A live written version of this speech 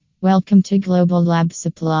Welcome to Global Lab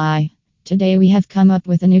Supply. Today we have come up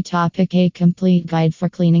with a new topic, a complete guide for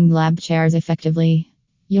cleaning lab chairs effectively.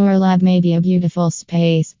 Your lab may be a beautiful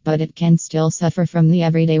space, but it can still suffer from the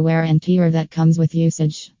everyday wear and tear that comes with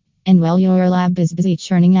usage. And while your lab is busy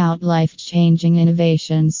churning out life-changing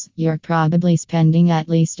innovations, you're probably spending at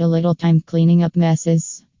least a little time cleaning up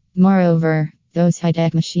messes. Moreover, those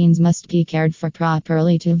high-tech machines must be cared for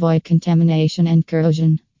properly to avoid contamination and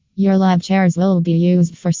corrosion. Your lab chairs will be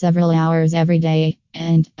used for several hours every day,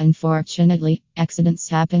 and unfortunately, accidents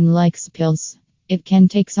happen like spills. It can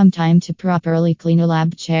take some time to properly clean a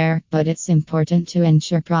lab chair, but it's important to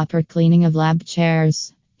ensure proper cleaning of lab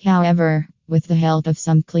chairs. However, with the help of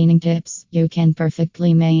some cleaning tips, you can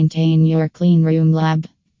perfectly maintain your clean room lab.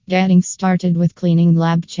 Getting started with cleaning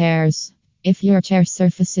lab chairs. If your chair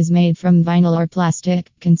surface is made from vinyl or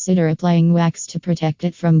plastic, consider applying wax to protect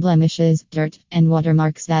it from blemishes, dirt, and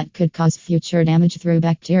watermarks that could cause future damage through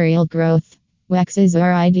bacterial growth. Waxes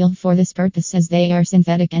are ideal for this purpose as they are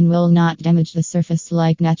synthetic and will not damage the surface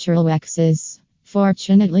like natural waxes.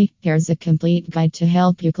 Fortunately, here's a complete guide to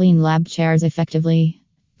help you clean lab chairs effectively.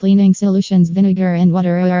 Cleaning solutions. Vinegar and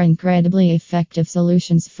water are incredibly effective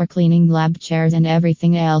solutions for cleaning lab chairs and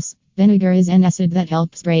everything else. Vinegar is an acid that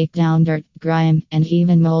helps break down dirt, grime, and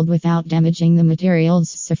even mold without damaging the material's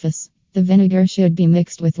surface. The vinegar should be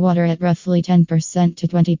mixed with water at roughly 10% to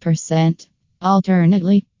 20%.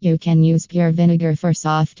 Alternately, you can use pure vinegar for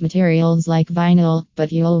soft materials like vinyl,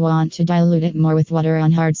 but you'll want to dilute it more with water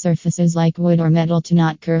on hard surfaces like wood or metal to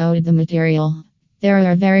not corrode the material. There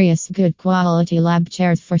are various good quality lab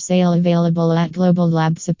chairs for sale available at Global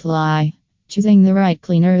Lab Supply. Choosing the right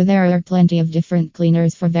cleaner. There are plenty of different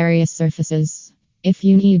cleaners for various surfaces. If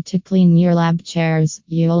you need to clean your lab chairs,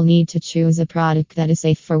 you'll need to choose a product that is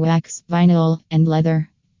safe for wax, vinyl, and leather.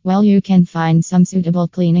 While you can find some suitable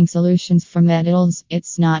cleaning solutions for metals,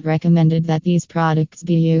 it's not recommended that these products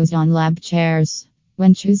be used on lab chairs.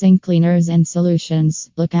 When choosing cleaners and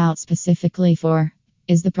solutions, look out specifically for: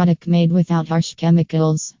 is the product made without harsh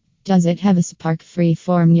chemicals? Does it have a spark-free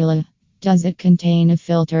formula? Does it contain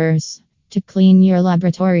filters? To clean your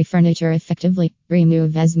laboratory furniture effectively,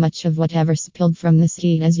 remove as much of whatever spilled from the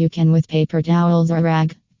seat as you can with paper towels or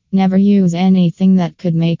rag. Never use anything that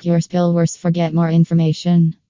could make your spill worse. For get more information,